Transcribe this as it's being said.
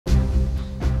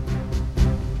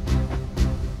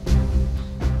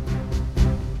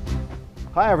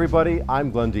Hi everybody, I'm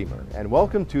Glen Dehmer, and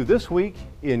welcome to This Week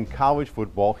in College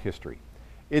Football History.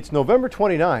 It's November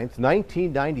 29th,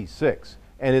 1996,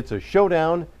 and it's a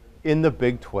showdown in the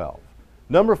Big 12.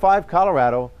 Number 5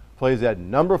 Colorado plays at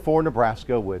number 4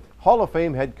 Nebraska with Hall of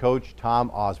Fame head coach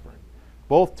Tom Osborne.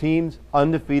 Both teams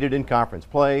undefeated in conference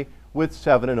play with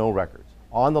 7-0 records.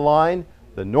 On the line,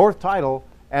 the North title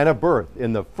and a berth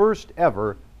in the first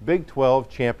ever Big 12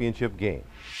 championship game.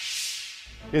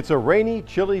 It's a rainy,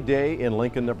 chilly day in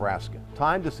Lincoln, Nebraska.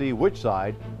 Time to see which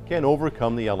side can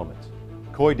overcome the elements.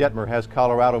 Glen Dehmer has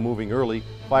Colorado moving early,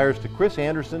 fires to Chris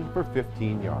Anderson for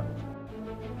 15 yards.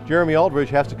 Jeremy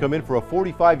Aldridge has to come in for a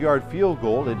 45-yard field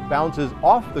goal. It bounces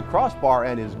off the crossbar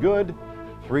and is good.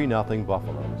 3-0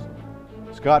 Buffaloes.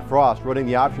 Scott Frost, running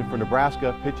the option for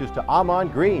Nebraska, pitches to Amon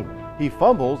Green. He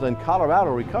fumbles and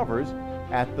Colorado recovers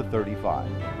at the 35.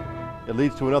 It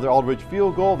leads to another Aldridge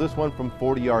field goal, this one from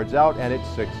 40 yards out, and it's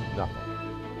 6-0.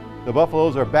 The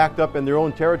Buffaloes are backed up in their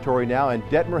own territory now, and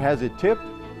Dehmer has it tipped.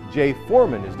 Jay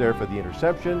Foreman is there for the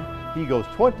interception. He goes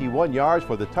 21 yards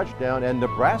for the touchdown, and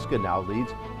Nebraska now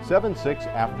leads 7-6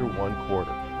 after one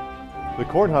quarter.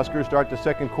 The Cornhuskers start the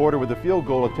second quarter with a field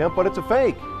goal attempt, but it's a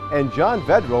fake, and John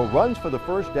Vedro runs for the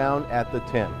first down at the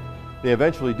 10. They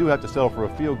eventually do have to settle for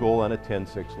a field goal and a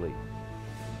 10-6 lead.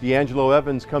 D'Angelo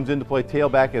Evans comes in to play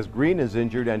tailback as Green is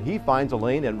injured, and he finds a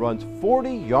lane and runs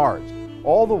 40 yards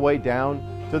all the way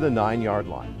down to the 9-yard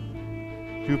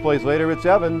line. 2 plays later, it's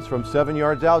Evans from 7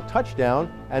 yards out,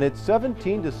 touchdown, and it's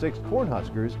 17-6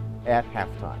 Cornhuskers at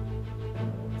halftime.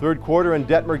 Third quarter, and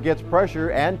Dehmer gets pressure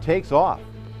and takes off.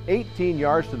 18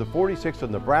 yards to the 46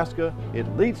 of Nebraska.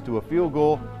 It leads to a field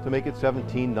goal to make it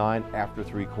 17-9 after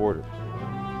 3 quarters.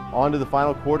 On to the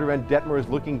final quarter, and Dehmer is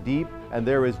looking deep, and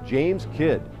there is James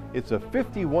Kidd. It's a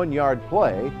 51-yard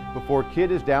play before Kidd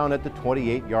is down at the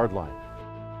 28-yard line.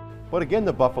 But again,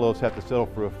 the Buffaloes have to settle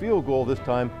for a field goal, this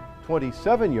time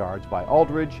 27 yards by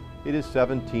Aldridge. It is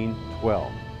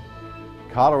 17-12.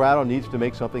 Colorado needs to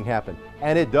make something happen,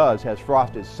 and it does as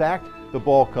Frost is sacked. The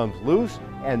ball comes loose,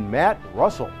 and Matt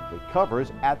Russell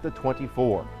recovers at the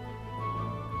 24.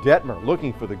 Dehmer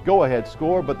looking for the go-ahead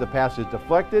score, but the pass is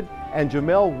deflected, and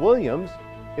Jamel Williams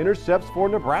intercepts for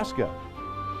Nebraska.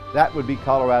 That would be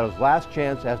Colorado's last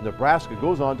chance as Nebraska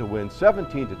goes on to win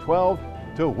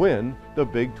 17-12 to win the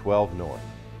Big 12 North.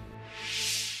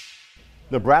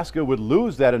 Nebraska would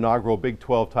lose that inaugural Big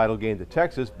 12 title game to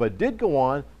Texas, but did go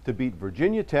on to beat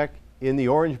Virginia Tech in the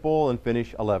Orange Bowl and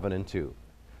finish 11-2.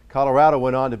 Colorado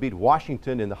went on to beat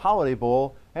Washington in the Holiday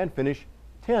Bowl and finish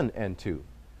 10-2.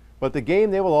 But the game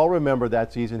they will all remember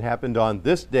that season happened on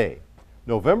this day,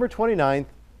 November 29th,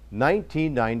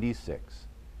 1996.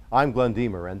 I'm Glen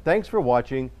Dehmer, and thanks for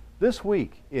watching This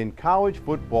Week in College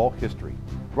Football History,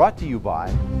 brought to you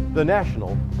by the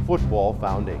National Football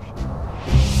Foundation.